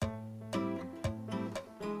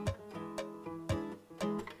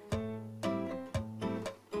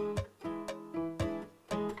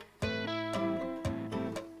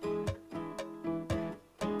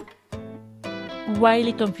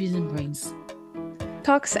Wildly confusing brains.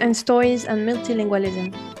 Talks and stories and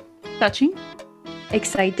multilingualism. Touching,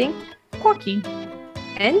 Exciting quirky.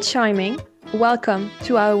 and charming. Welcome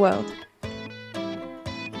to our world.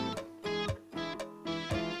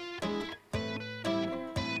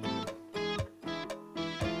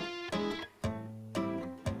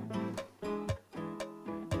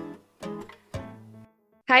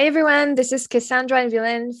 Hi, everyone. This is Cassandra and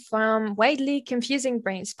Villain from Widely Confusing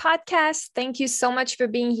Brains podcast. Thank you so much for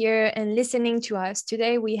being here and listening to us.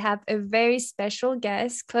 Today, we have a very special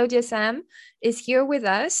guest. Claudia-Sam is here with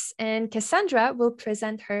us, and Cassandra will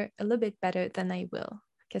present her a little bit better than I will.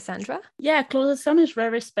 Cassandra? Yeah, Claudia-Sam is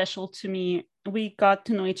very special to me. We got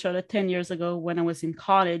to know each other 10 years ago when I was in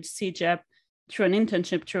college, CJEP, through an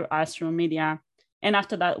internship through Astro Media. And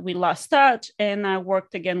after that, we lost touch, and I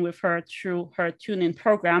worked again with her through her tuning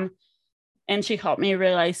program. And she helped me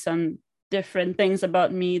realize some different things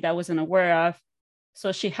about me that I wasn't aware of.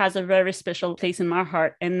 So she has a very special place in my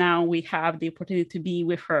heart. And now we have the opportunity to be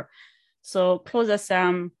with her. So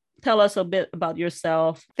Claudia-Sam, tell us a bit about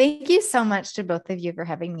yourself. Thank you so much to both of you for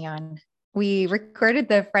having me on. We recorded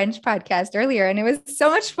the French podcast earlier and it was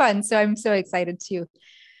so much fun. So I'm so excited to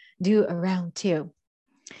do a round two.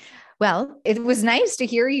 Well, it was nice to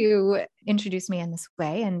hear you introduce me in this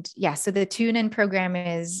way. And yeah, so the Tune In program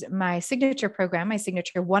is my signature program, my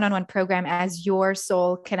signature one-on-one program as your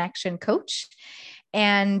soul connection coach.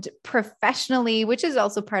 And professionally, which is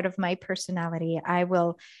also part of my personality, I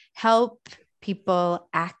will help people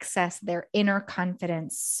access their inner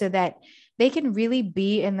confidence so that they can really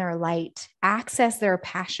be in their light, access their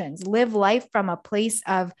passions, live life from a place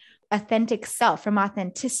of authentic self, from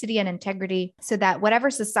authenticity and integrity, so that whatever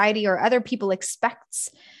society or other people expects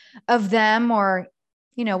of them, or,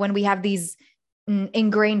 you know, when we have these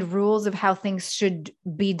ingrained rules of how things should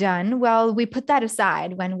be done, well, we put that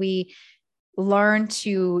aside when we learn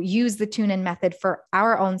to use the tune-in method for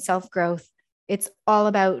our own self-growth. It's all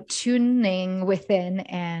about tuning within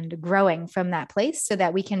and growing from that place so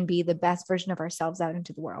that we can be the best version of ourselves out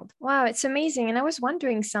into the world. Wow, it's amazing. And I was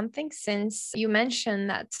wondering something since you mentioned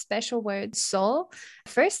that special word soul.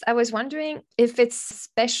 First, I was wondering if it's a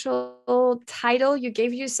special title you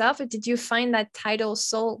gave yourself, or did you find that title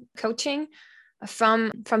soul coaching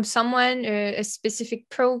from someone, a specific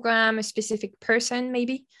program, a specific person,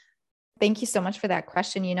 maybe? Thank you so much for that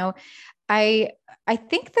question. You know, I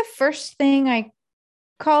think the first thing I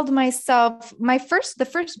called myself, the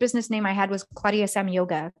first business name I had was Claudia-Sam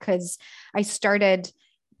Yoga, because I started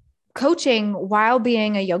coaching while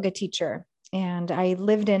being a yoga teacher. And I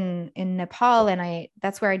lived in Nepal, and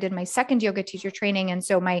that's where I did my second yoga teacher training. And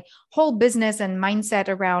so my whole business and mindset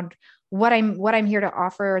around what I'm here to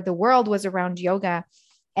offer the world was around yoga.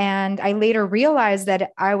 And I later realized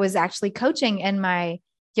that I was actually coaching in my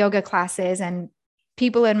yoga classes, and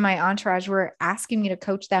people in my entourage were asking me to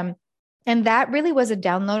coach them. And that really was a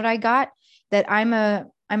download I got, that I'm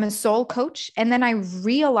a soul coach. And then I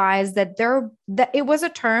realized that it was a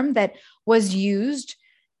term that was used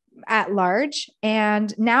at large.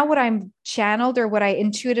 And now what I'm channeled, or what I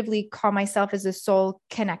intuitively call myself, is a soul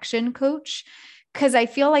connection coach. Because I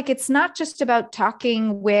feel like it's not just about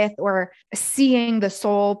talking with or seeing the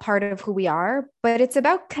soul part of who we are, but it's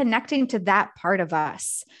about connecting to that part of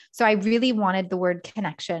us. So I really wanted the word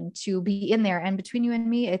connection to be in there. And between you and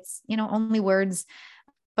me, it's, you know, only words,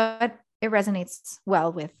 but it resonates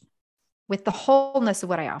well with the wholeness of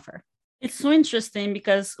what I offer. It's so interesting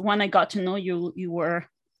because when I got to know you, you were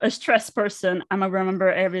a stressed person. I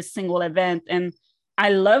remember every single event, and I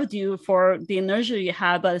loved you for the energy you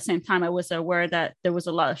had, but at the same time, I was aware that there was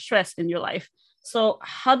a lot of stress in your life. So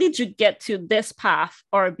how did you get to this path,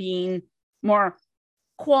 or being more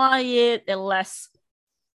quiet and less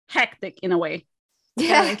hectic in a way?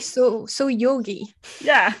 Yeah, like so yogi.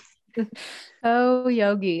 Yeah. Oh,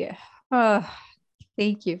 yogi. Oh,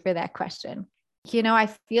 thank you for that question. You know, I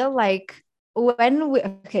feel like so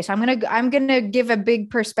I'm going to give a big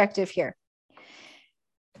perspective here.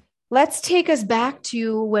 Let's take us back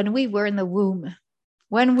to when we were in the womb,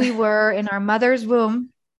 when we were in our mother's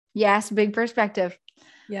womb. Yes, big perspective.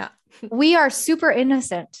 Yeah. We are super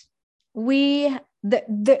innocent. The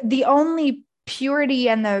only purity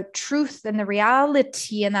and the truth and the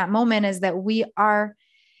reality in that moment is that we are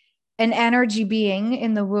an energy being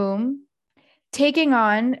in the womb, taking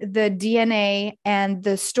on the DNA and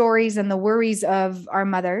the stories and the worries of our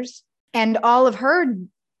mothers and all of her,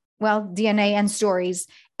 DNA and stories,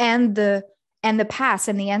 and the past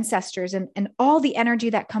and the ancestors and all the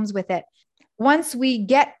energy that comes with it. Once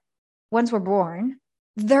we're born,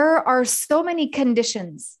 there are so many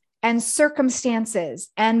conditions and circumstances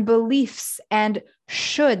and beliefs and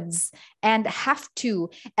shoulds and have to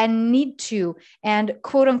and need to and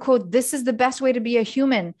quote unquote, this is the best way to be a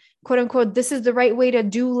human, quote unquote, this is the right way to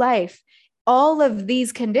do life. All of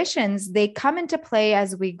these conditions, they come into play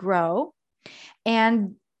as we grow,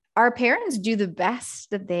 and our parents do the best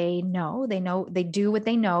that they know. They do what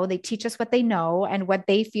they know. They teach us what they know and what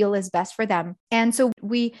they feel is best for them. And so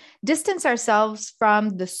we distance ourselves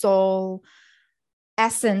from the soul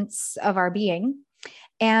essence of our being.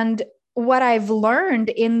 And what I've learned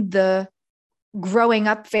in the growing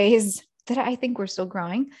up phase, that I think we're still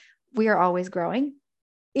growing, we are always growing.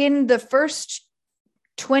 In the first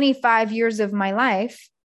 25 years of my life,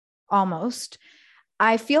 almost,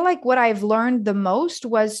 I feel like what I've learned the most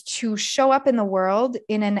was to show up in the world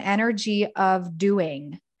in an energy of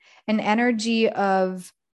doing, an energy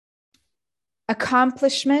of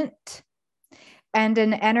accomplishment, and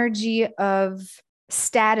an energy of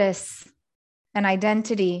status and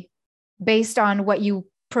identity based on what you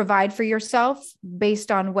provide for yourself, based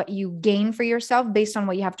on what you gain for yourself, based on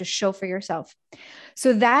what you have to show for yourself.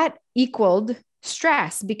 So that equaled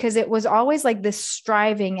stress, because it was always like this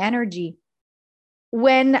striving energy.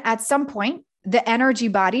 When at some point, the energy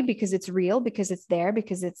body, because it's real, because it's there,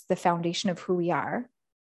 because it's the foundation of who we are,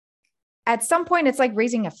 at some point, it's like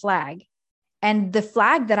raising a flag. And the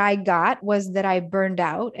flag that I got was that I burned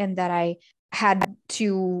out and that I had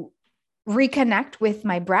to reconnect with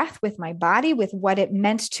my breath, with my body, with what it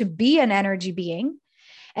meant to be an energy being.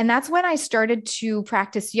 And that's when I started to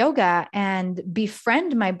practice yoga and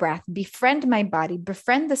befriend my breath, befriend my body,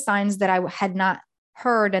 befriend the signs that I had not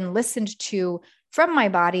heard and listened to from my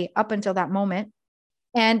body up until that moment.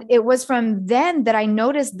 And it was from then that I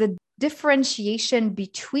noticed the differentiation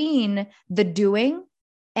between the doing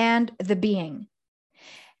and the being.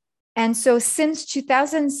 And so since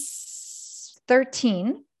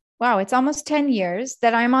 2013, wow, it's almost 10 years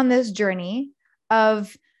that I'm on this journey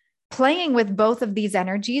of playing with both of these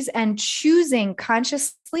energies and choosing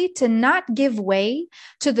consciously to not give way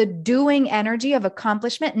to the doing energy of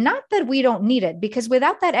accomplishment. Not that we don't need it, because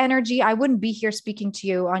without that energy, I wouldn't be here speaking to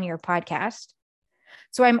you on your podcast.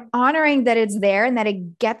 So I'm honoring that it's there and that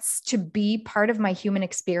it gets to be part of my human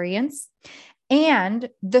experience. And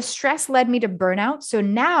the stress led me to burnout. So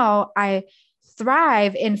now I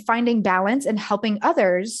thrive in finding balance and helping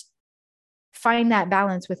others find that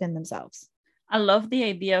balance within themselves. I love the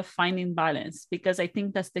idea of finding balance, because I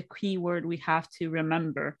think that's the key word we have to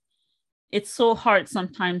remember. It's so hard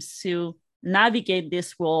sometimes to navigate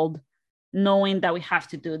this world knowing that we have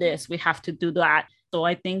to do this, we have to do that. So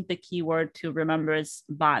I think the key word to remember is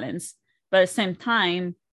balance. But at the same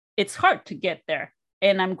time, it's hard to get there.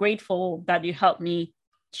 And I'm grateful that you helped me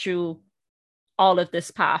through all of this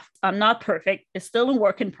path. I'm not perfect. It's still a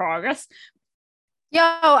work in progress. Yo,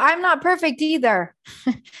 I'm not perfect either.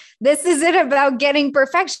 This isn't about getting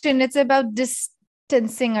perfection. It's about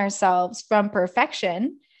distancing ourselves from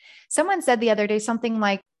perfection. Someone said the other day something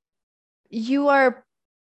like, you are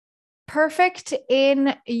perfect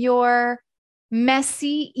in your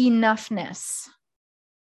messy enoughness.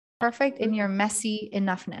 Perfect in your messy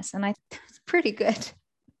enoughness. And I think it's pretty good.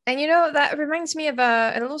 And that reminds me of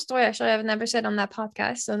a little story actually I've never said on that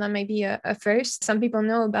podcast. So that may be a first. Some people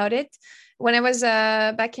know about it. When I was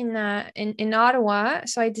back in Ottawa,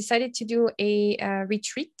 so I decided to do a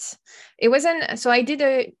retreat. It wasn't, so I did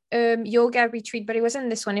a yoga retreat, but it wasn't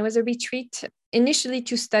this one. It was a retreat initially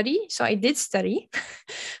to study. So I did study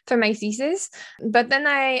for my thesis, but then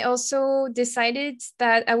I also decided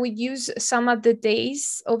that I would use some of the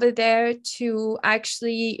days over there to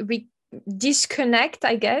actually disconnect,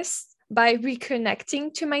 I guess, by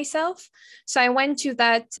reconnecting to myself. So I went to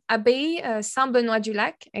that Abbaye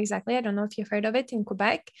Saint-Benoît-du-Lac, exactly. I don't know if you've heard of it, in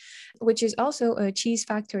Quebec, which is also a cheese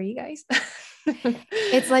factory, guys.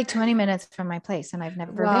 It's like 20 minutes from my place and I've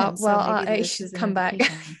never been. So I should come back.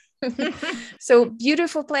 So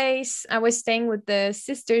beautiful place. I was staying with the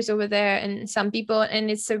sisters over there and some people,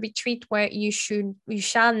 and it's a retreat where you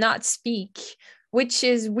shall not speak, which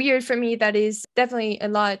is weird for me. That is definitely a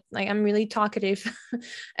lot. Like, I'm really talkative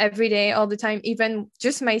every day, all the time, even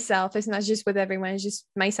just myself. It's not just with everyone, it's just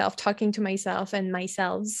myself talking to myself and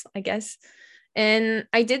myself, I guess. And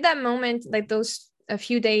I did that moment, like a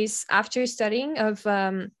few days after studying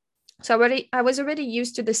so I was already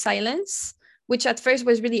used to the silence, which at first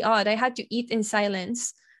was really odd. I had to eat in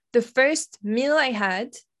silence. The first meal I had,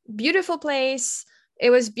 beautiful place. It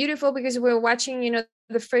was beautiful because we were watching,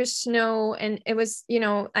 the first snow, and it was,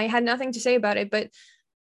 I had nothing to say about it, but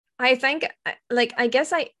I think, I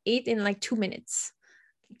guess I ate in like 2 minutes.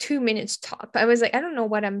 2 minutes top. I was like, I don't know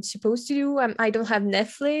what I'm supposed to do. I don't have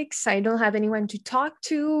Netflix. I don't have anyone to talk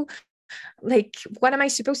to. Like, what am I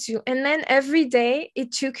supposed to do? And then every day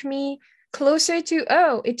it took me closer to,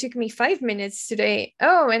 oh, it took me 5 minutes today.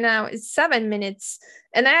 Oh, and now it's 7 minutes.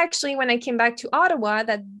 And I actually, when I came back to Ottawa,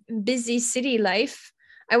 that busy city life,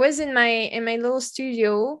 I was in my little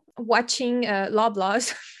studio watching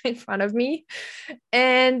Loblaws in front of me.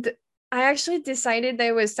 And I actually decided that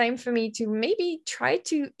it was time for me to maybe try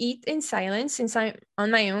to eat in silence since I'm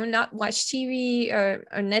on my own, not watch TV or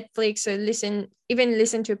Netflix or even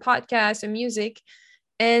listen to a podcast or music.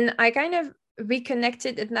 And I kind of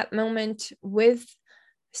reconnected at that moment with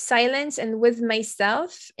silence and with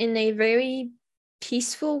myself in a very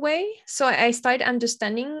peaceful way. So I started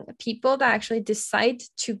understanding people that actually decide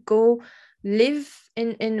to go live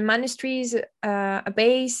in monasteries, a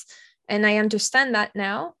base, and I understand that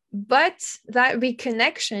now. But that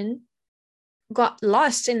reconnection got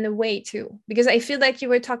lost in the way too, because I feel like you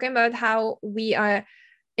were talking about how we are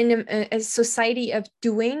in a society of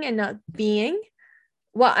doing and not being.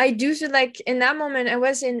 Well, I do feel like in that moment I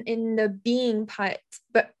was in the being part,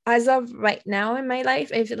 but as of right now in my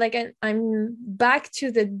life, I feel like I'm back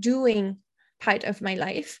to the doing part of my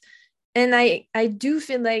life. And I do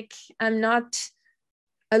feel like I'm not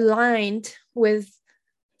aligned with,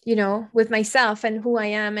 with myself and who I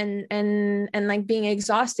am, and like being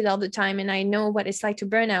exhausted all the time. And I know what it's like to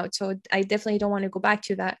burn out. So I definitely don't want to go back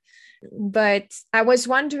to that. But I was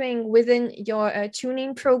wondering, within your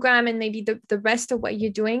tuning program and maybe the rest of what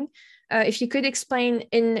you're doing, if you could explain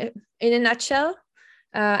in a nutshell,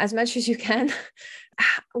 as much as you can,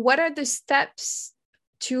 what are the steps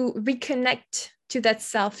to reconnect to that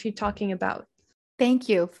self you're talking about? Thank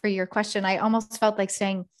you for your question. I almost felt like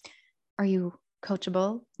saying, are you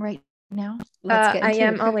coachable right now? Let's get into I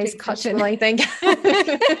am always coachable, I think.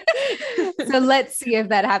 So let's see if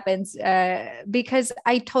that happens. Because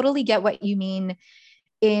I totally get what you mean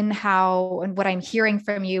in how, and what I'm hearing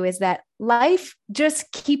from you is that life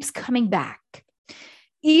just keeps coming back,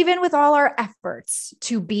 even with all our efforts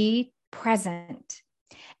to be present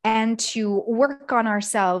and to work on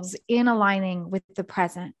ourselves in aligning with the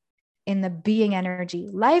present, in the being energy.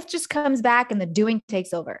 Life just comes back and the doing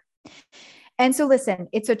takes over. And so listen,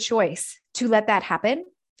 it's a choice to let that happen.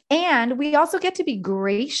 And we also get to be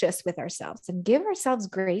gracious with ourselves and give ourselves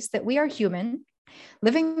grace that we are human,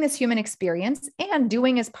 living this human experience, and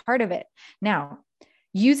doing is part of it. Now,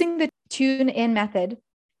 using the tune in method,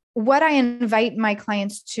 what I invite my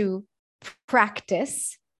clients to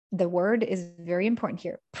practice, the word is very important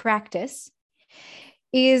here, practice,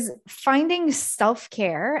 is finding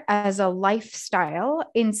self-care as a lifestyle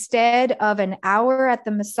instead of an hour at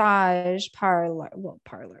the massage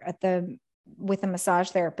with a massage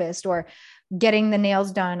therapist, or getting the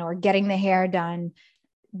nails done or getting the hair done,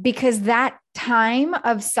 because that time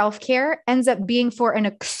of self-care ends up being for an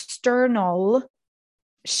external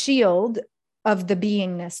shield of the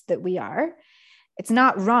beingness that we are. It's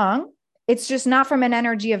not wrong. It's just not from an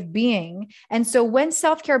energy of being. And so when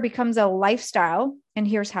self-care becomes a lifestyle, and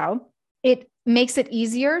here's how, it makes it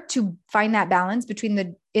easier to find that balance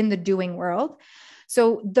in the doing world.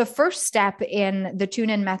 So the first step in the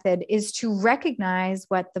tune-in method is to recognize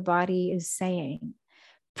what the body is saying.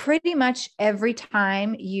 Pretty much every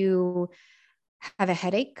time you have a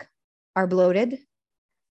headache, are bloated,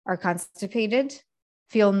 are constipated,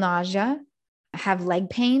 feel nausea, have leg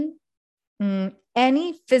pain,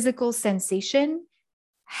 any physical sensation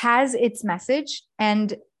has its message.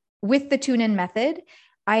 And with the tune-in method,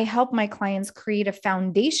 I help my clients create a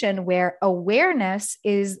foundation where awareness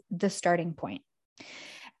is the starting point.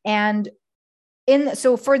 And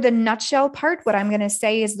so for the nutshell part, what I'm going to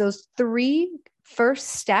say is those 3 first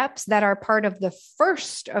steps that are part of the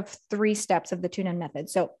first of 3 steps of the tune-in method.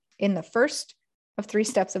 So in the first of 3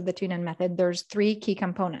 steps of the tune-in method, there's 3 key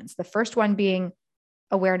components. The first one being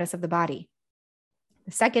awareness of the body.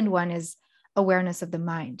 The second one is awareness of the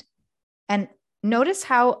mind. And notice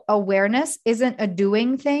how awareness isn't a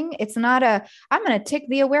doing thing. It's not I'm going to tick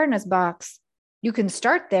the awareness box. You can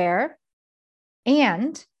start there.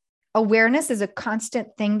 And awareness is a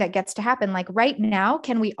constant thing that gets to happen. Like right now,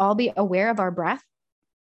 can we all be aware of our breath?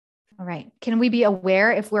 All right. Can we be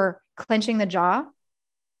aware if we're clenching the jaw?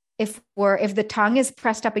 If the tongue is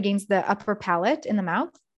pressed up against the upper palate in the mouth?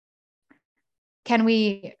 Can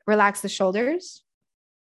we relax the shoulders?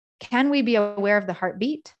 Can we be aware of the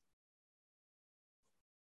heartbeat?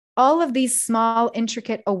 All of these small,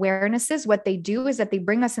 intricate awarenesses, what they do is that they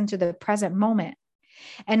bring us into the present moment.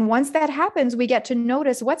 And once that happens, we get to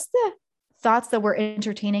notice what's the thoughts that we're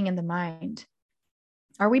entertaining in the mind.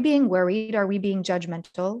 Are we being worried? Are we being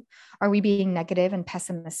judgmental? Are we being negative and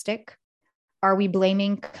pessimistic? Are we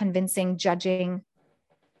blaming, convincing, judging?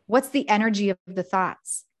 What's the energy of the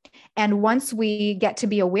thoughts? And once we get to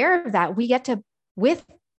be aware of that, we get to, with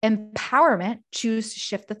empowerment, choose to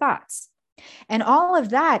shift the thoughts. And all of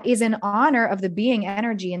that is in honor of the being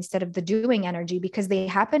energy instead of the doing energy, because they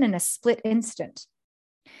happen in a split instant.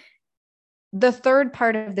 The third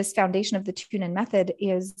part of this foundation of the tune-in method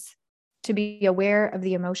is to be aware of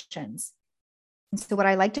the emotions. And so what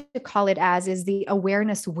I like to call it as is the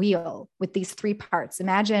awareness wheel with these three parts.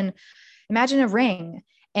 Imagine a ring,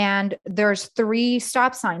 and there's 3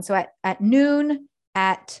 stop signs. So at noon,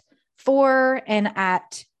 at 4, and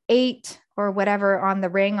at 8, or whatever on the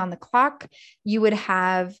ring on the clock, you would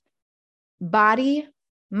have body,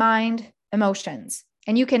 mind, emotions.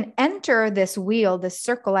 And you can enter this wheel, this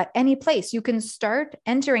circle, at any place. You can start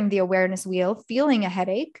entering the awareness wheel feeling a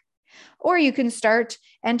headache, or you can start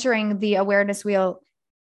entering the awareness wheel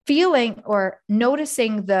feeling or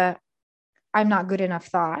noticing the I'm not good enough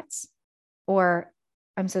thoughts, or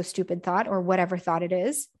I'm so stupid thought, or whatever thought it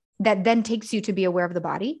is that then takes you to be aware of the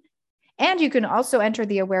body. And you can also enter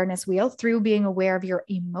the awareness wheel through being aware of your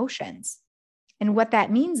emotions. And what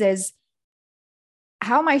that means is,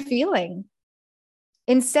 how am I feeling?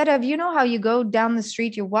 Instead of, you know, how you go down the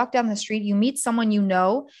street, you walk down the street, you meet someone, you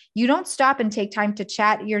don't stop and take time to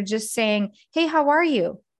chat. You're just saying, hey, how are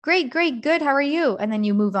you? Great, good. How are you? And then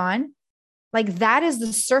you move on. Like, that is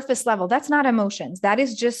the surface level. That's not emotions. That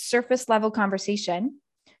is just surface level conversation,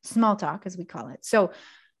 small talk, as we call it. So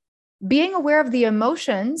being aware of the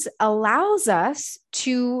emotions allows us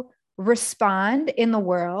to respond in the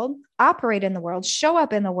world, operate in the world, show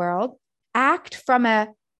up in the world, act from a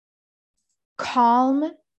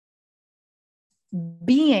calm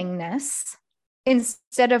beingness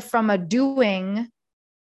instead of from a doing,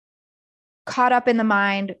 caught up in the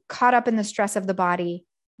mind, caught up in the stress of the body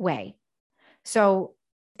way. So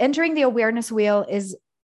entering the awareness wheel is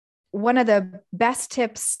one of the best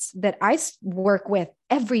tips that I work with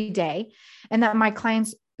every day, and that my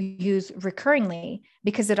clients use recurringly,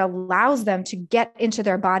 because it allows them to get into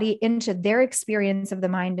their body, into their experience of the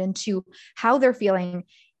mind, into how they're feeling,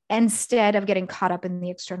 instead of getting caught up in the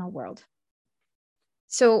external world.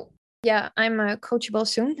 So yeah, I'm coachable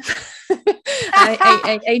soon.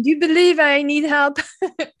 I do believe I need help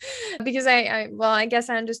because I guess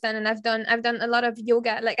I understand, and I've done a lot of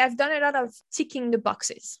yoga. Like, I've done a lot of ticking the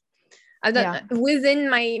boxes. I've done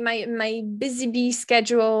within my busy bee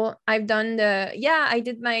schedule. I've done I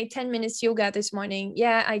did my 10 minutes yoga this morning.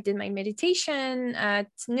 Yeah, I did my meditation at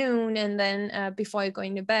noon, and then before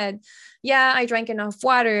going to bed, I drank enough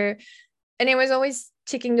water, and it was always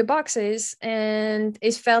ticking the boxes, and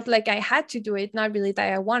it felt like I had to do it, not really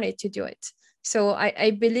that I wanted to do it. So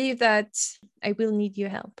I believe that I will need your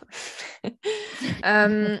help. But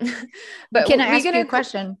can I ask you a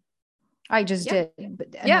question? I just did,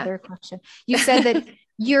 but another question. You said that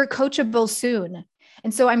you're coachable soon.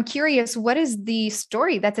 And so I'm curious, what is the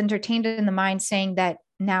story that's entertained in the mind saying that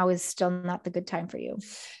now is still not the good time for you?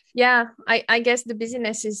 Yeah, I guess the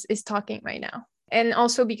busyness is talking right now. And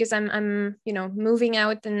also because I'm moving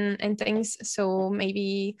out and things. So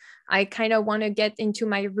maybe I kind of want to get into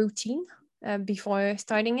my routine before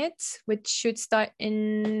starting it, which should start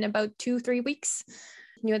in about 2-3 weeks,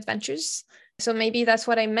 new adventures. So maybe that's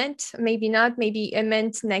what I meant. Maybe not. Maybe I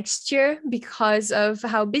meant next year because of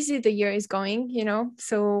how busy the year is going,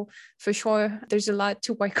 So for sure, there's a lot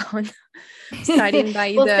to work on starting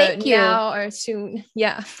by now or soon.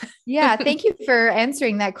 Yeah. Yeah. Thank you for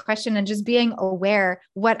answering that question and just being aware.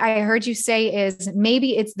 What I heard you say is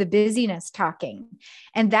maybe it's the busyness talking.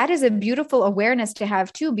 And that is a beautiful awareness to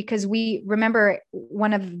have too, because we remember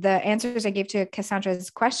one of the answers I gave to Cassandra's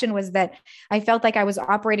question was that I felt like I was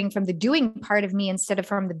operating from the doing part of me instead of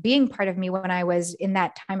from the being part of me when I was in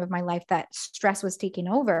that time of my life that stress was taking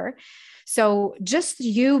over. So just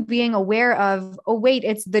you being aware of, oh, wait,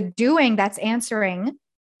 it's the doing that's answering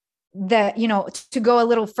that, to go a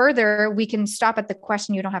little further, we can stop at the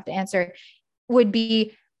question you don't have to answer would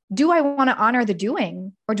be, do I want to honor the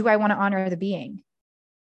doing or do I want to honor the being?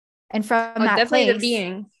 And from that definitely place, the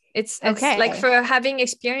being. It's okay. Like, for having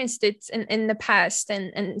experienced it in the past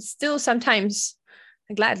and still sometimes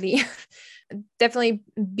gladly, definitely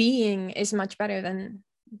being is much better than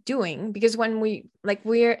doing, because when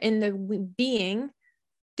we're in the being,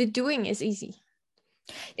 the doing is easy.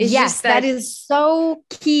 It's yes, that is so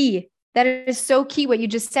key. That is so key what you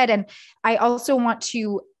just said. And I also want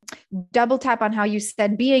to double tap on how you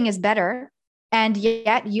said being is better. And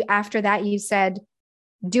yet after that, you said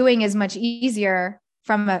doing is much easier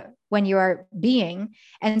when you are being.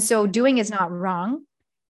 And so doing is not wrong.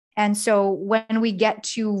 And so when we get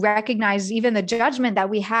to recognize even the judgment that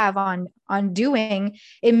we have on doing,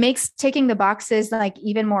 it makes taking the boxes like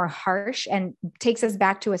even more harsh and takes us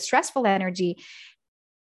back to a stressful energy.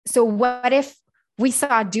 So what if we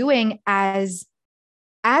saw doing as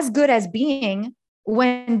good as being,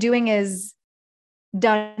 when doing is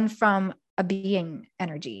done from a being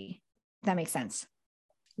energy? That makes sense.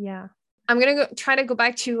 Yeah. I'm going to try to go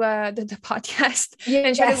back to the podcast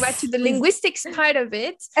and try to go back to the linguistics part of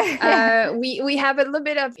it. We have a little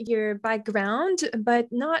bit of your background, but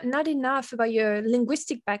not enough about your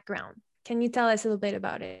linguistic background. Can you tell us a little bit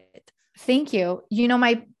about it? Thank you.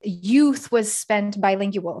 My youth was spent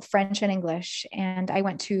bilingual, French and English. And I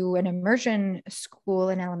went to an immersion school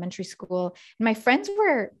in elementary school. And my friends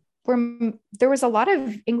were there was a lot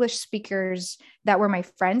of English speakers that were my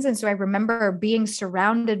friends. And so I remember being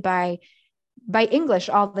surrounded by English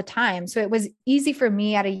all the time. So it was easy for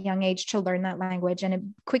me at a young age to learn that language. And it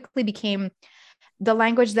quickly became the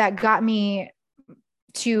language that got me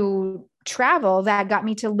to travel, that got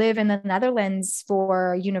me to live in the Netherlands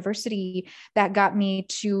for university, that got me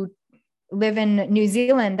to live in New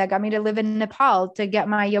Zealand, that got me to live in Nepal to get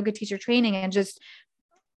my yoga teacher training. And just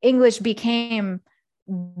English became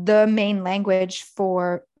the main language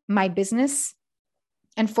for my business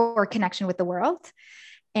and for connection with the world.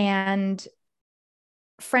 And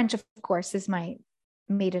French, of course, is my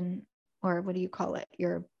maiden, or what do you call it?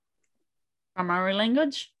 Your primary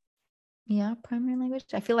language? Yeah, primary language.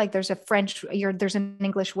 I feel like there's a French, there's an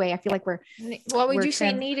English way. I feel like what would you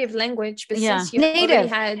say native language? But since you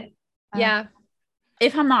native already had,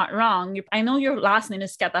 If I'm not wrong, I know your last name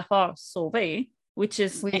is Catafort Sauvé, which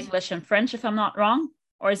is English and French, if I'm not wrong,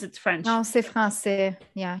 or is it French? No, c'est français.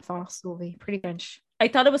 Yeah, Fort Sauvé, pretty French. I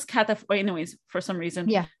thought it was Catafort. Anyways, for some reason.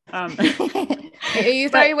 Yeah. You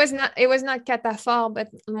thought it was not Catafort, but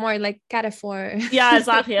more like Catafort. Yeah,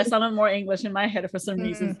 exactly. I sounded more English in my head for some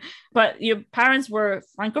reason. But your parents were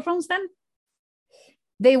Francophones then?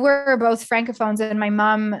 They were both Francophones. And my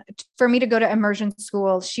mom, for me to go to immersion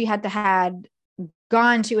school, she had to had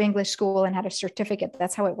gone to English school and had a certificate.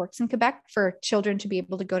 That's how it works in Quebec for children to be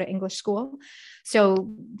able to go to English school.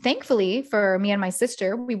 So thankfully for me and my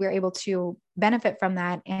sister, we were able to benefit from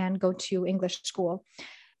that and go to English school.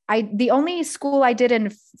 The only school I did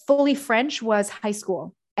in fully French was high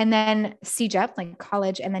school, and then CEGEP, like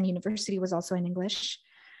college, and then university was also in English.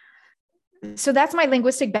 So that's my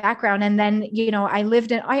linguistic background. And then,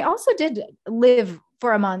 I also did live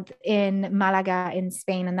for a month in Malaga in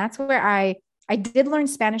Spain. And that's where I did learn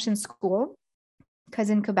Spanish in school, because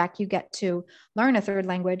in Quebec, you get to learn a third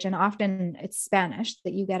language, and often it's Spanish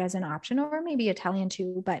that you get as an option, or maybe Italian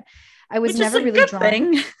too, but I was never really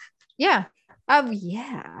drawn. Yeah.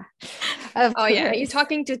 Yeah. Oh, yeah. You're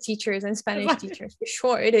talking to teachers and Spanish teachers. For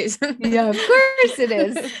sure it is. Yeah, of course it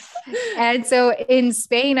is. And so in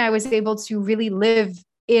Spain, I was able to really live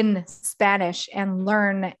in Spanish and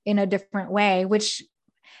learn in a different way, which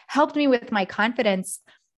helped me with my confidence,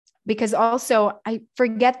 because also I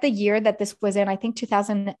forget the year that this was in, I think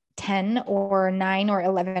 2010 or 9 or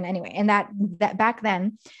 11 anyway. And that back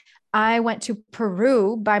then I went to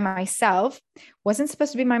Peru by myself. Wasn't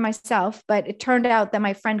supposed to be by myself, but it turned out that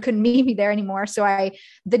my friend couldn't meet me there anymore. So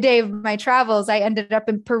the day of my travels, I ended up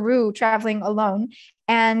in Peru traveling alone.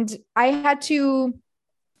 And I had to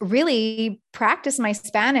really practice my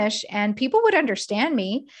Spanish, and people would understand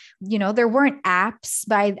me. There weren't apps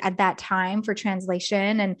at that time for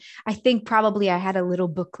translation. And I think probably I had a little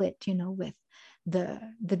booklet, with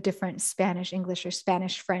the different Spanish, English, or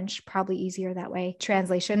Spanish, French, probably easier that way,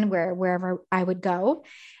 translation wherever I would go.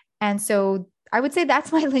 And so I would say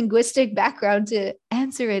that's my linguistic background, to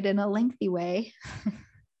answer it in a lengthy way.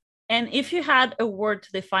 And if you had a word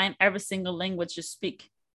to define every single language you speak,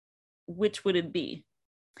 which would it be?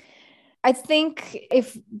 I think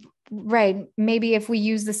maybe if we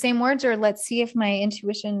use the same words, or let's see if my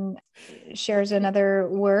intuition shares another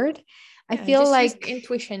word. I feel like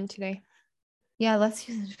intuition today. Yeah, let's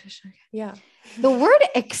use intuition. Yeah. The word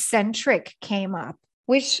eccentric came up,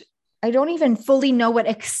 which I don't even fully know what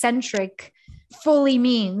eccentric fully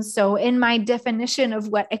means. So in my definition of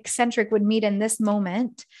what eccentric would mean in this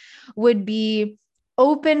moment would be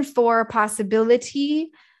open for possibility,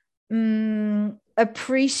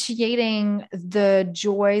 appreciating the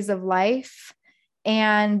joys of life,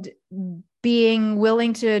 and being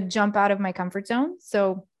willing to jump out of my comfort zone.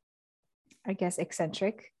 So I guess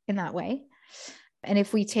eccentric in that way. And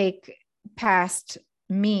if we take past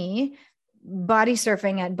me, body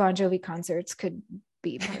surfing at Bon Jovi concerts could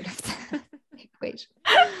be part of the equation.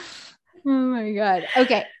 Oh my God.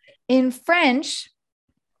 Okay. In French,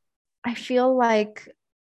 I feel like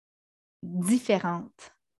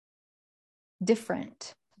différente.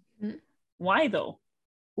 different. Why though?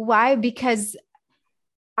 Why? Because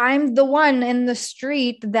I'm the one in the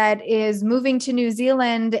street that is moving to New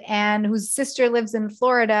Zealand and whose sister lives in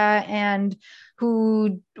Florida and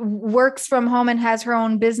who works from home and has her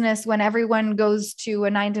own business when everyone goes to a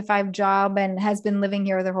 9-to-5 job and has been living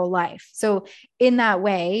here their whole life. So in that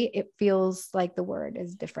way, it feels like the word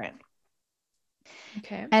is different.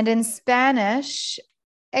 Okay. And in Spanish,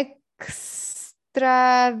 extrovert?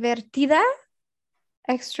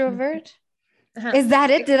 Is that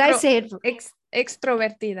it? Did I say it?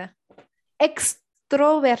 Extrovertida.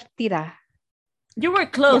 Extrovertida. You were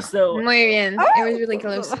close though. Muy bien. Oh! It was really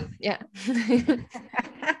close. Yeah.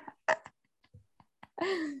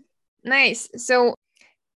 Nice. So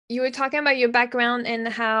you were talking about your background and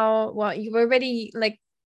how, well, you were already like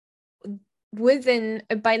within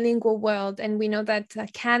a bilingual world. And we know that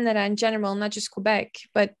Canada in general, not just Quebec,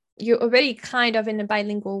 but you're already kind of in a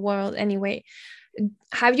bilingual world anyway.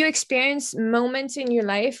 Have you experienced moments in your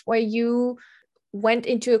life where you went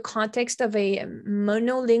into a context of a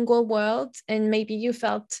monolingual world and maybe you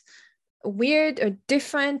felt weird or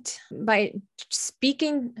different by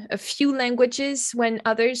speaking a few languages when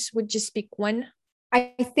others would just speak one?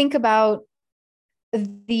 I think about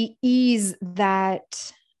the ease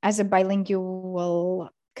that as a bilingual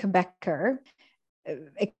Quebecer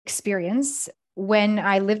experience when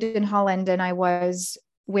I lived in Holland and I was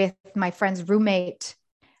with my friend's roommate.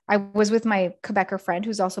 I was with my Quebecer friend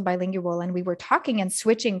who's also bilingual, and we were talking and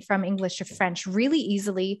switching from English to French really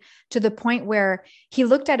easily to the point where he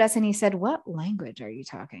looked at us and he said, "What language are you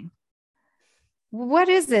talking? What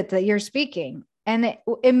is it that you're speaking?" And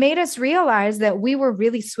it made us realize that we were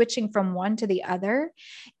really switching from one to the other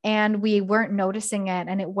and we weren't noticing it.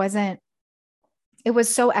 And it was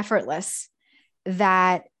so effortless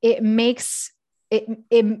that it made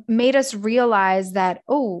us realize that,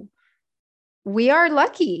 oh, we are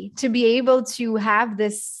lucky to be able to have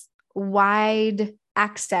this wide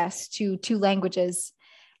access to two languages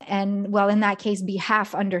and, well, in that case, be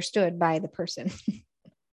half understood by the person.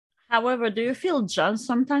 However, do you feel judged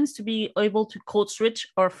sometimes to be able to code switch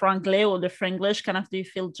or franglais or the Franglish? Kind of, do you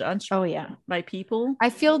feel judged? Oh yeah, by people? I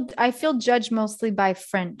feel judged mostly by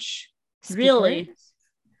French speakers. Really?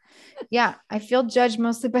 Yeah, I feel judged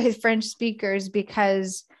mostly by French speakers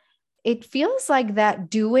because it feels like that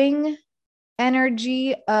doing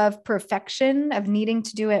energy of perfection, of needing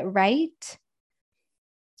to do it right.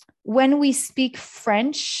 When we speak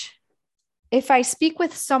French, if I speak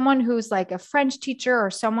with someone who's like a French teacher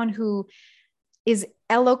or someone who is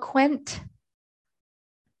eloquent,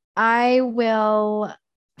 I will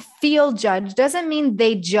feel judged. Doesn't mean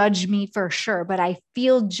they judge me for sure, but I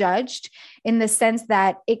feel judged in the sense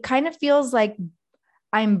that it kind of feels like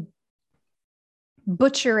I'm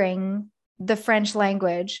butchering the French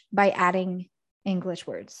language by adding English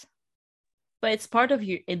words. But it's part of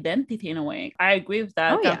your identity in a way. I agree with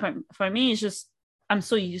that. Oh, yeah. For me, it's just, I'm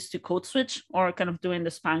so used to code switch or kind of doing the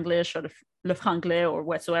Spanglish or the Le Franglais or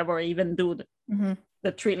whatsoever, or even do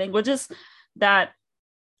the three languages, that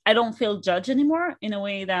I don't feel judged anymore in a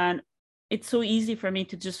way that it's so easy for me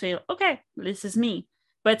to just feel, okay, this is me.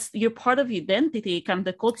 But you're part of your identity, kind of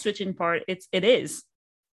the code switching part, it is.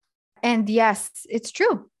 And yes, it's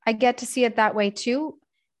true. I get to see it that way too.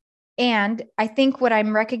 And I think what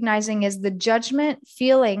I'm recognizing is the judgment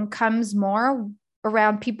feeling comes more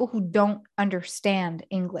around people who don't understand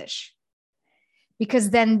English, because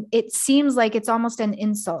then it seems like it's almost an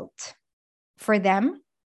insult for them.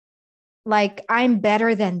 Like I'm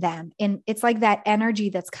better than them. And it's like that energy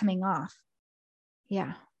that's coming off.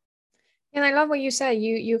 Yeah. And I love what you said.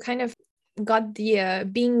 You kind of got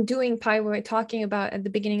the doing part we were talking about at the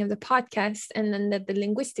beginning of the podcast, and then the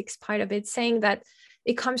linguistics part of it, saying that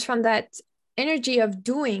it comes from that energy of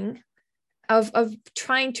doing, of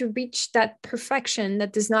trying to reach that perfection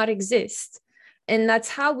that does not exist. And that's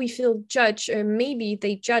how we feel judged, or maybe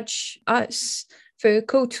they judge us for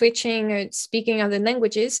code switching or speaking other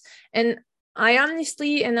languages. And I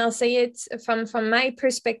honestly, and I'll say it from my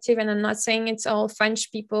perspective, and I'm not saying it's all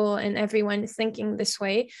French people and everyone thinking this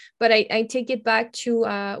way, but I take it back to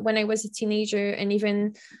when I was a teenager, and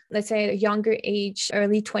even, let's say, at a younger age,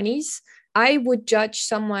 early 20s, I would judge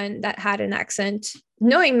someone that had an accent.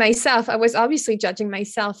 Knowing myself, I was obviously judging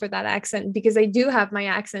myself for that accent, because I do have my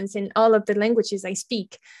accents in all of the languages I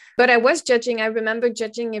speak. But I remember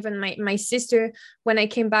judging even my sister when I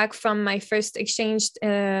came back from my first exchange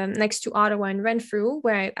next to Ottawa in Renfrew,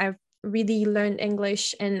 where I really learned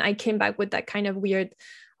English. And I came back with that kind of weird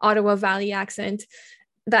Ottawa Valley accent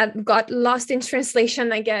that got lost in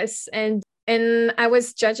translation, I guess. And And I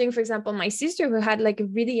was judging, for example, my sister who had like a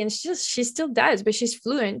really, and she still does, but she's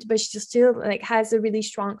fluent, but she still like has a really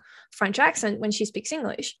strong French accent when she speaks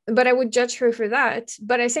English. But I would judge her for that.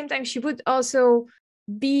 But at the same time, she would also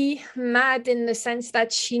be mad in the sense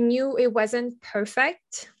that she knew it wasn't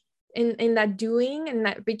perfect in that doing and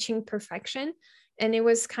that reaching perfection. And it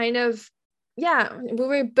was kind of, yeah, we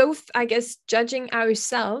were both, I guess, judging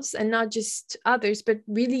ourselves and not just others, but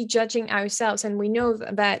really judging ourselves. And we know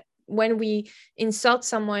that when we insult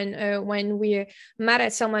someone or when we're mad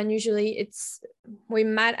at someone, usually we're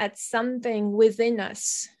mad at something within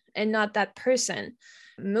us and not that person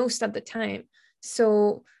most of the time.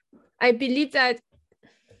 So I believe that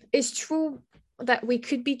it's true that we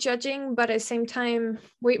could be judging, but at the same time,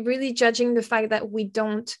 we're really judging the fact that we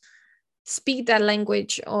don't speak that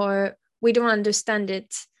language or we don't understand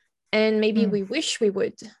it. And maybe we wish we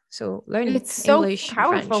would. So learn it's so English,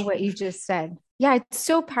 powerful French. what you just said. Yeah, it's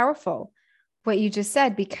so powerful what you just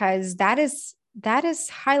said, because that is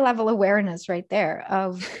high level awareness right there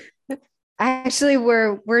of actually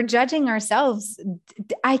we're judging ourselves.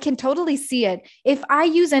 I can totally see it. If I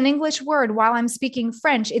use an English word while I'm speaking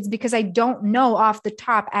French, it's because I don't know off the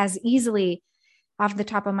top as easily off the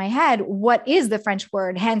top of my head what is the French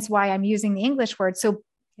word, hence why I'm using the English word. So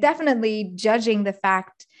definitely judging the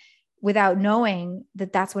fact without knowing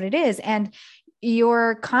that that's what it is. And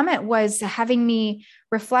your comment was having me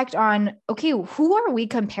reflect on, okay, who are we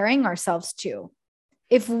comparing ourselves to?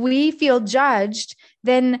 If we feel judged,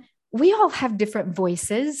 then we all have different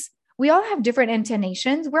voices. We all have different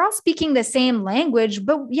intonations. We're all speaking the same language,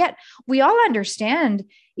 but yet we all understand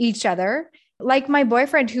each other. Like my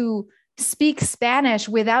boyfriend who speaks Spanish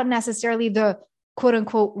without necessarily the quote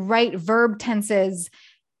unquote right verb tenses.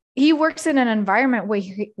 He works in an environment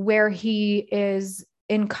where he is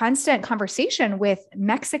in constant conversation with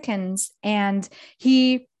Mexicans, and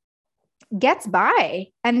he gets by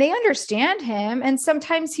and they understand him. And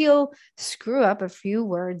sometimes he'll screw up a few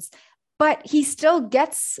words, but he still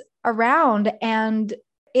gets around. And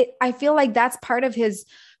I feel like that's part of his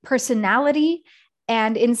personality.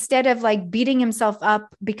 And instead of like beating himself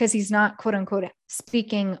up because he's not quote unquote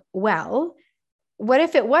speaking well, what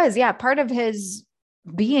if it was, part of his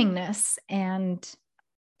beingness, and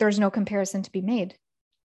there's no comparison to be made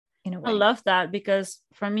in a way. I love that, because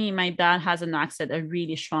for me, my dad has an accent, a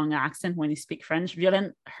really strong accent when he speaks French.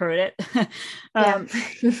 Violin heard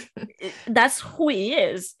it. That's who he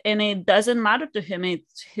is. And it doesn't matter to him.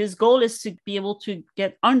 His goal is to be able to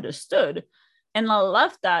get understood. And I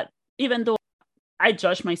love that, even though I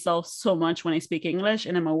judge myself so much when I speak English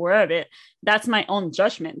and I'm aware of it, that's my own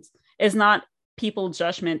judgment. It's not people's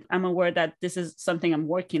judgment. I'm aware that this is something I'm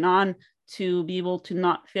working on, to be able to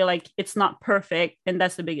not feel like it's not perfect. And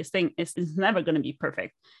that's the biggest thing. It's never going to be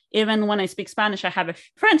perfect. Even when I speak Spanish, I have a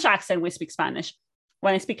French accent when I speak Spanish.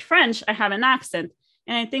 When I speak French, I have an accent.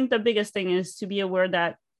 And I think the biggest thing is to be aware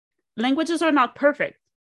that languages are not perfect.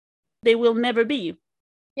 They will never be.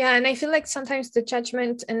 Yeah, and I feel like sometimes the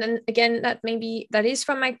judgment, and then again, that is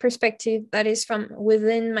from my perspective, that is from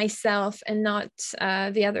within myself and not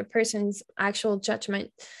the other person's actual judgment.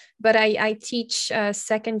 But I teach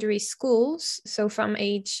secondary schools, so from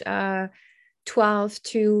age 12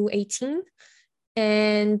 to 18.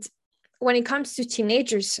 And when it comes to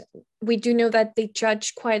teenagers, we do know that they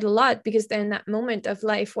judge quite a lot because they're in that moment of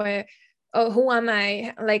life where, oh, who am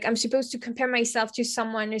I? Like, I'm supposed to compare myself to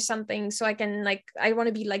someone or something. So I can I want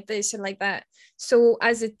to be like this and like that. So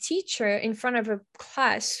as a teacher in front of a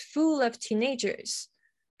class full of teenagers,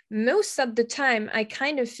 most of the time I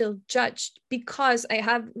kind of feel judged because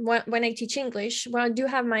when I teach English, I do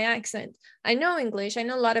have my accent. I know English, I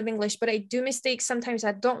know a lot of English, but I do mistakes. Sometimes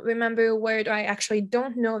I don't remember a word, or I actually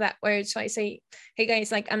don't know that word. So I say, hey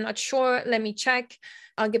guys, I'm not sure, let me check.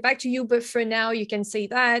 I'll get back to you, but for now you can say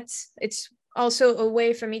that. It's also a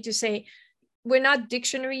way for me to say, we're not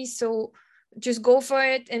dictionaries, so just go for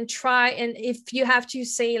it and try. And if you have to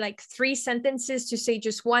say 3 sentences to say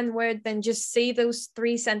just one word, then just say those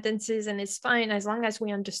 3 sentences and it's fine, as long as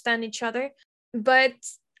we understand each other. But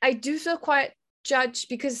I do feel quite judged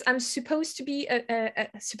because I'm supposed to be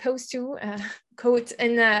quote,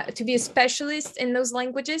 and to be a specialist in those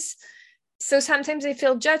languages. So sometimes I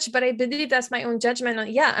feel judged, but I believe that's my own judgment.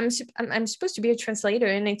 I'm supposed to be a translator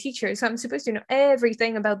and a teacher, so I'm supposed to know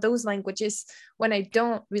everything about those languages when I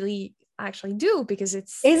don't really actually do, because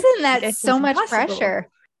isn't that so much pressure?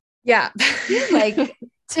 Yeah.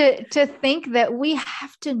 to think that we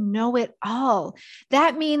have to know it all.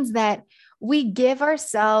 That means that we give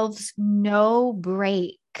ourselves no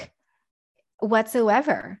break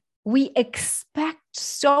whatsoever. We expect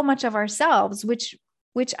so much of ourselves, which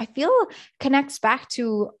I feel connects back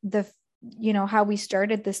to the how we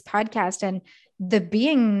started this podcast and the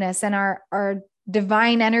beingness and our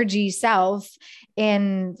divine energy self,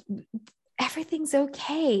 and everything's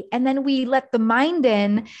okay. And then we let the mind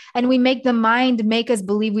in and we make the mind make us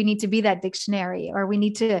believe we need to be that dictionary, or we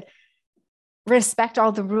need to respect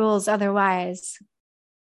all the rules. Otherwise,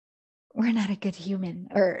 we're not a good human,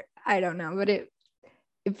 or I don't know, but it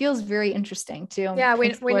feels very interesting to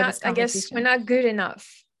we're not, I guess we're not good enough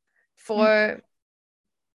for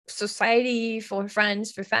society, for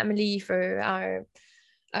friends, for family, for our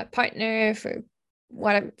partner, for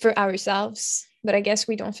ourselves. But I guess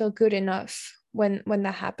we don't feel good enough when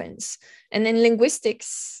that happens. And in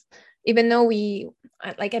linguistics, even though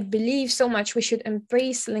I believe so much we should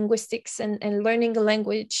embrace linguistics and learning a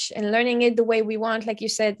language and learning it the way we want. Like you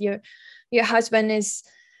said, your husband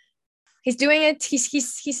he's doing it.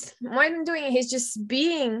 He's more than doing it. He's just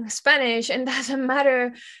being Spanish, and doesn't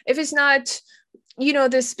matter if it's not,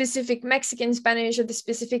 the specific Mexican Spanish or the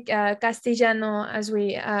specific Castellano, as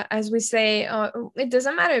we say. It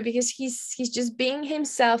doesn't matter, because he's just being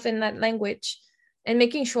himself in that language and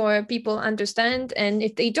making sure people understand. And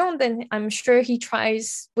if they don't, then I'm sure he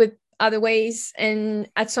tries with other ways, and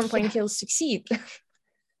at some point he'll succeed.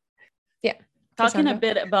 Yeah. Talking a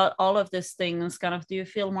bit about all of these things, do you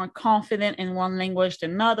feel more confident in one language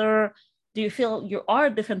than another? Do you feel you are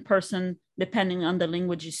a different person depending on the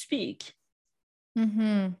language you speak?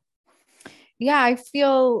 Mm-hmm. Yeah, I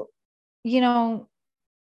feel the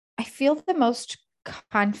most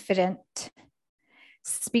confident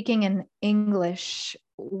speaking in English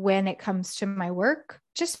when it comes to my work,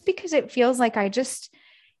 just because it feels like I just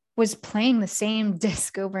was playing the same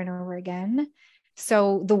disc over and over again.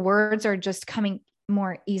 So the words are just coming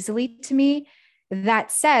more easily to me.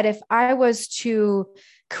 That said, if I was to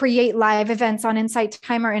create live events on Insight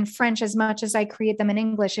Timer in French as much as I create them in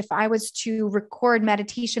English, if I was to record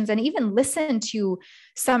meditations and even listen to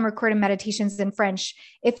some recorded meditations in French,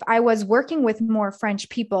 if I was working with more French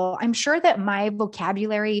people, I'm sure that my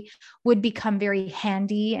vocabulary would become very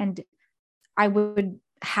handy, and I would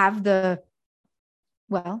have the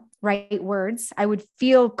right words. I would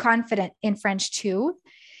feel confident in French too.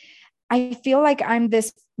 I feel like I'm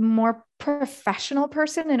this more professional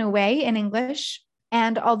person in a way in English.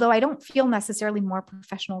 And although I don't feel necessarily more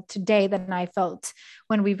professional today than I felt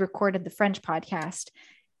when we recorded the French podcast,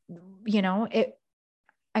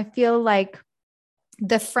 I feel like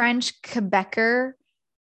the French Quebecer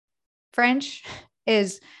French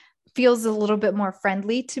feels a little bit more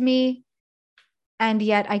friendly to me. And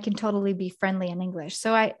yet I can totally be friendly in English.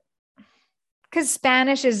 Because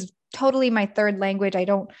Spanish is totally my third language. I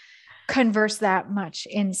don't converse that much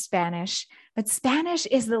in Spanish, but Spanish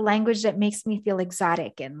is the language that makes me feel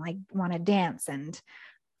exotic and like want to dance and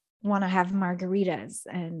want to have margaritas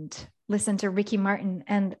and listen to Ricky Martin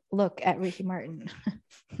and look at Ricky Martin.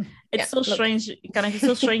 It's so strange. It's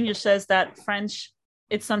so strange you says that French,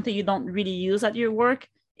 it's something you don't really use at your work.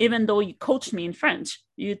 Even though you coached me in French,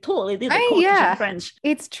 you totally did the coaching in French.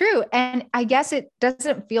 It's true. And I guess it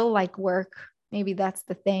doesn't feel like work. Maybe that's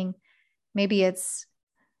the thing. Maybe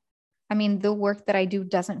the work that I do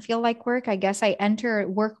doesn't feel like work. I guess I enter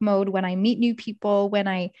work mode when I meet new people, when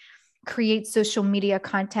I create social media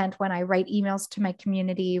content, when I write emails to my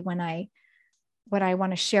community, when I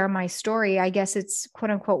want to share my story. I guess it's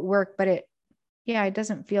quote unquote work, but it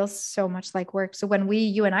doesn't feel so much like work. So when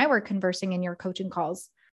you and I were conversing in your coaching calls,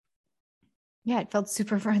 it felt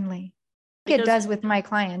super friendly. It does with my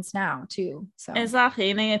clients now too. So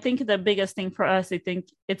exactly. And I think the biggest thing for us, I think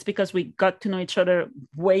it's because we got to know each other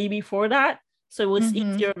way before that. So it was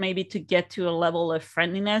easier maybe to get to a level of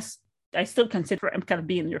friendliness. I still consider I'm kind of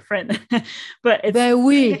being your friend, but it's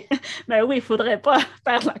oui, faudrait pas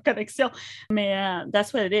perdre la connexion. Mais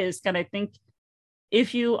that's what it is. And I think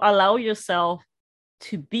if you allow yourself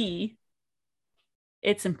to be,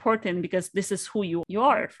 it's important, because this is who you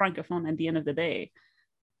are, Francophone, at the end of the day.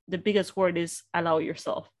 The biggest word is allow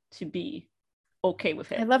yourself to be okay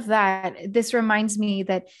with it. I love that. This reminds me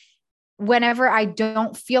that whenever I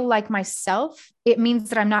don't feel like myself, it means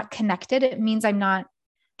that I'm not connected. It means I'm not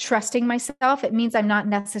trusting myself. It means I'm not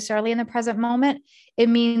necessarily in the present moment. It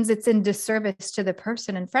means it's in disservice to the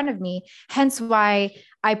person in front of me. Hence why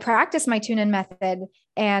I practice my tune-in method.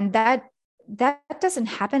 And that doesn't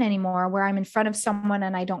happen anymore, where I'm in front of someone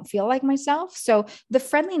and I don't feel like myself. So the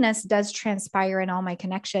friendliness does transpire in all my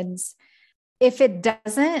connections. If it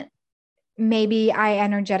doesn't, maybe I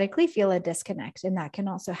energetically feel a disconnect, and that can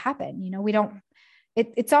also happen.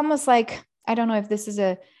 It's almost like, I don't know if this is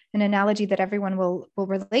an analogy that everyone will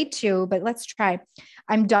relate to, but let's try.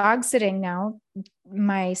 I'm dog sitting now,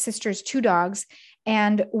 my sister's 2 dogs,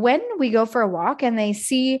 And when we go for a walk and they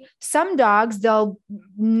see some dogs, they'll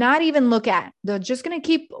not even look at, they're just going to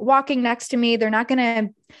keep walking next to me. They're not going to,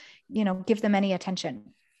 give them any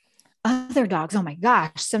attention. Other dogs, oh my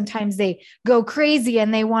gosh, sometimes they go crazy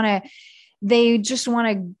and they just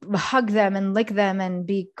want to hug them and lick them and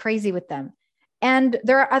be crazy with them. And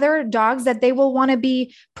there are other dogs that they will want to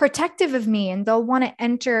be protective of me, and they'll want to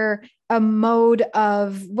enter a mode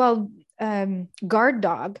of, guard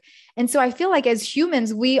dog. And so I feel like as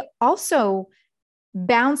humans, we also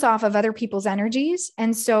bounce off of other people's energies.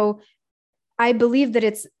 And so I believe that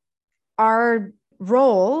it's our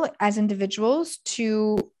role as individuals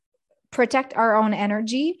to protect our own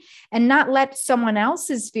energy and not let someone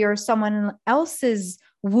else's fear, someone else's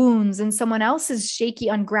wounds, and someone else's shaky,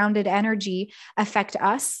 ungrounded energy affect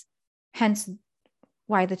us. Hence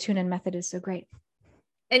why the tune-in method is so great.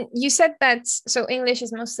 And you said that, so English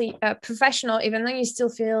is mostly professional, even though you still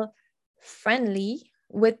feel friendly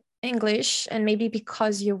with English, and maybe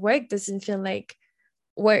because your work doesn't feel like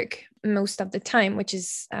work most of the time, which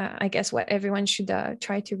is, I guess, what everyone should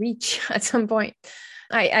try to reach at some point.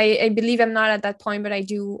 I believe I'm not at that point, but I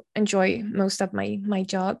do enjoy most of my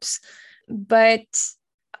jobs. But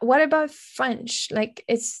what about French? Like,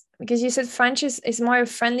 it's because you said French is more a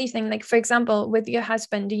friendly thing. Like, for example, with your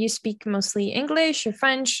husband, do you speak mostly English or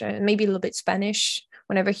French, or maybe a little bit Spanish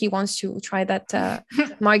whenever he wants to try that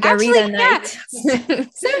margarita night? Yeah.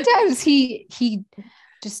 Sometimes he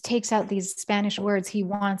just takes out these Spanish words. He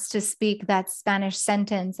wants to speak that Spanish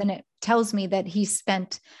sentence, and it tells me that he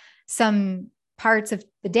spent some parts of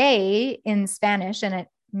the day in Spanish, and it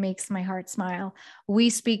makes my heart smile.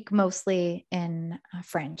 We speak mostly in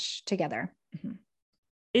French together. Mm-hmm.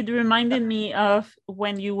 It reminded me of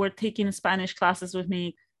when you were taking Spanish classes with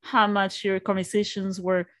me, how much your conversations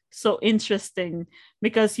were so interesting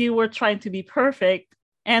because you were trying to be perfect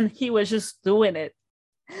and he was just doing it.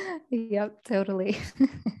 Yep, totally.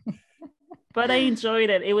 But I enjoyed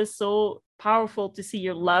it. It was so powerful to see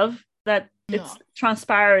your love that it's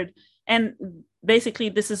transpired. And basically,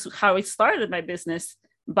 this is how I started my business,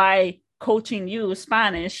 by coaching you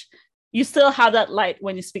Spanish. You still have that light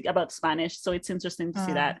when you speak about Spanish. So it's interesting to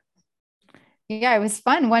see that. Yeah, it was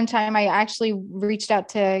fun. One time I actually reached out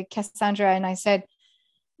to Cassandra and I said,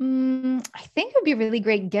 I think it would be a really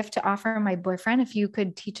great gift to offer my boyfriend if you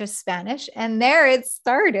could teach us Spanish. And there it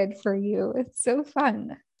started for you. It's so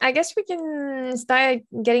fun. I guess we can start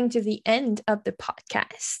getting to the end of the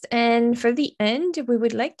podcast. And for the end, we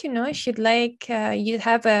would like to know if you'd like, you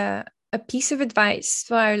have a piece of advice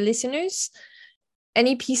for our listeners.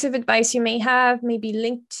 Any piece of advice you may have, maybe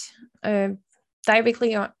linked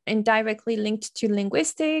directly or indirectly linked to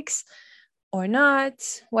linguistics or not,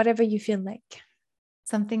 whatever you feel like.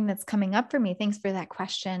 Something that's coming up for me, thanks for that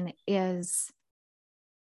question, is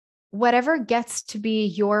whatever gets to be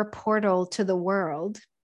your portal to the world,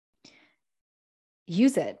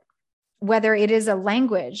 use it. Whether it is a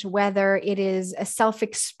language, whether it is a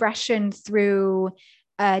self-expression through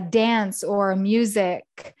a dance or music.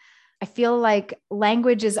 I feel like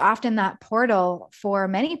language is often that portal for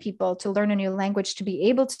many people to learn a new language, to be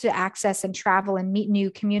able to access and travel and meet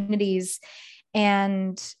new communities.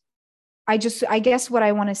 And I guess what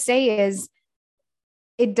I want to say is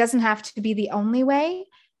it doesn't have to be the only way.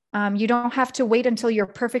 You don't have to wait until you're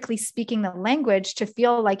perfectly speaking the language to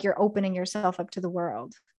feel like you're opening yourself up to the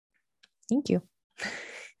world. Thank you.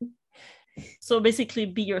 So basically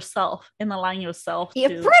be yourself and align yourself. Yeah,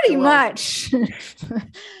 pretty much.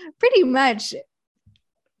 Pretty much,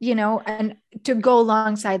 and to go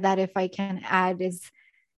alongside that, if I can add, is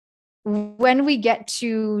when we get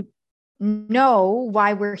to know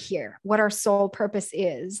why we're here, what our soul purpose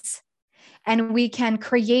is, and we can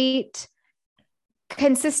create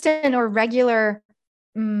consistent or regular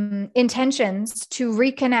intentions to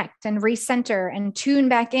reconnect and recenter and tune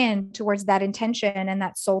back in towards that intention and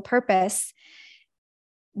that soul purpose.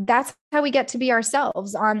 That's how we get to be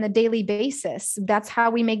ourselves on the daily basis. That's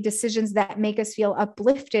how we make decisions that make us feel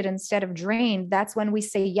uplifted instead of drained. That's when we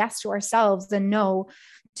say yes to ourselves and no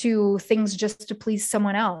to things just to please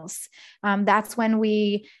someone else. That's when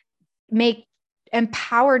we make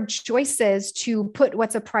empowered choices to put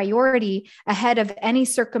what's a priority ahead of any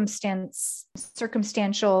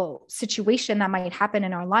circumstantial situation that might happen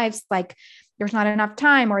in our lives. Like there's not enough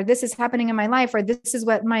time, or this is happening in my life, or this is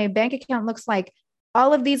what my bank account looks like.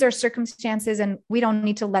 All of these are circumstances and we don't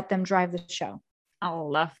need to let them drive the show. I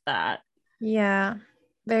love that. Yeah,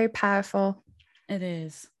 very powerful. It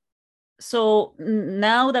is. So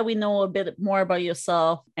now that we know a bit more about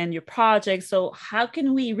yourself and your project, so how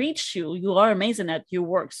can we reach you? You are amazing at your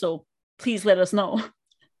work, so please let us know.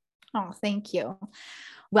 Oh, thank you.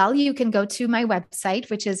 Well, you can go to my website,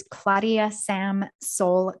 which is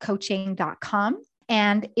claudiasamsoulcoaching.com.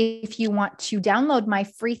 And if you want to download my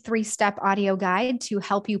free 3-step audio guide to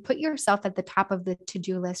help you put yourself at the top of the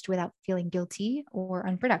to-do list without feeling guilty or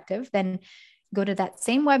unproductive, then go to that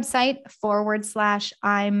same website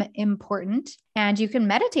 /I'm important. And you can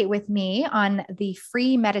meditate with me on the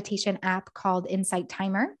free meditation app called Insight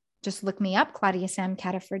Timer. Just look me up, Claudia-Sam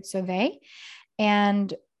Cataford Sauvé.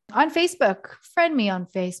 And on Facebook, friend me on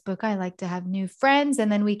Facebook. I like to have new friends and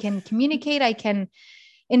then we can communicate. I can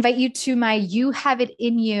invite you to my You Have It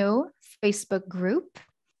In You Facebook group.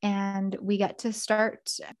 And we get to start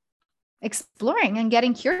exploring and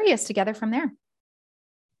getting curious together from there.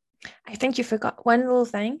 I think you forgot one little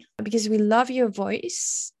thing because we love your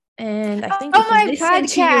voice. And I think my listen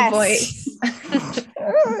to your voice.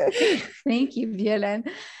 Thank you, Violaine.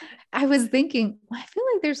 I was thinking, I feel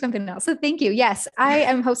like there's something else. So thank you. Yes, I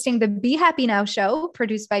am hosting the Be Happy Now show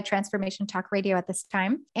produced by Transformation Talk Radio at this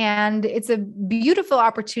time. And it's a beautiful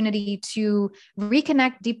opportunity to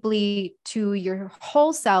reconnect deeply to your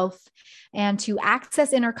whole self and to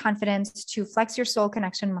access inner confidence, to flex your soul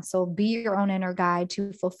connection muscle, be your own inner guide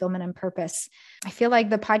to fulfillment and purpose. I feel like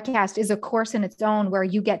the podcast is a course in its own where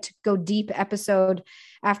you get to go deep episode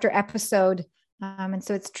after episode. And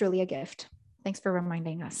so it's truly a gift. Thanks for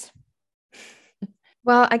reminding us.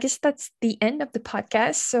 Well, I guess that's the end of the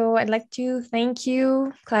podcast. So I'd like to thank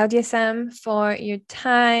you, Claudia-Sam, for your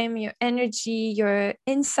time, your energy, your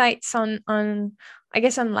insights on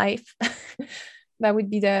life. That would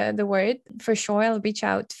be the word. For sure, I'll reach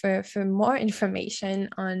out for more information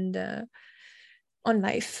on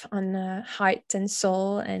life, on heart and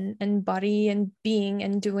soul and body and being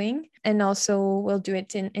and doing. And also we'll do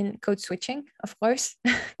it in code switching, of course,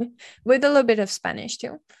 with a little bit of Spanish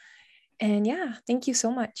too. And yeah, thank you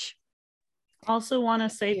so much. Also want to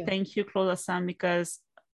say thank you, Claudia-Sam, because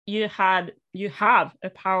you have a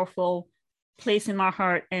powerful place in my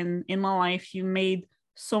heart and in my life. You made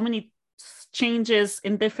so many changes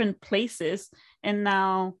in different places, and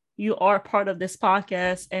now you are part of this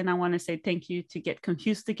podcast. And I want to say thank you to Get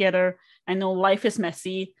Confused Together. I know life is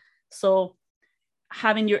messy, so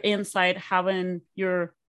having your insight, having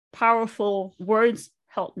your powerful words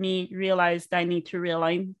helped me realize that I need to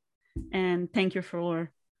realign. And thank you for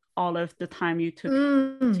all of the time you took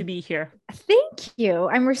to be here. Thank you.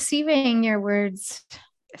 I'm receiving your words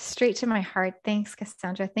straight to my heart. Thanks,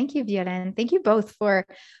 Cassandra. Thank you, Violaine. Thank you both for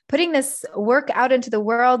putting this work out into the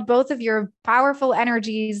world. Both of your powerful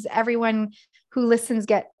energies, everyone who listens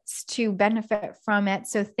gets to benefit from it.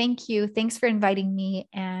 So thank you. Thanks for inviting me.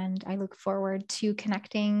 And I look forward to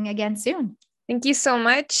connecting again soon. Thank you so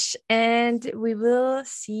much. And we will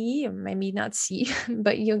see, or maybe not see,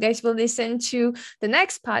 but you guys will listen to the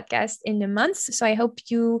next podcast in a month. So I hope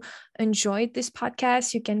you enjoyed this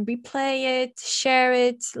podcast. You can replay it, share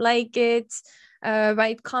it, like it,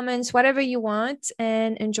 write comments, whatever you want,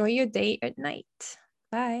 and enjoy your day at night.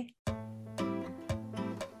 Bye.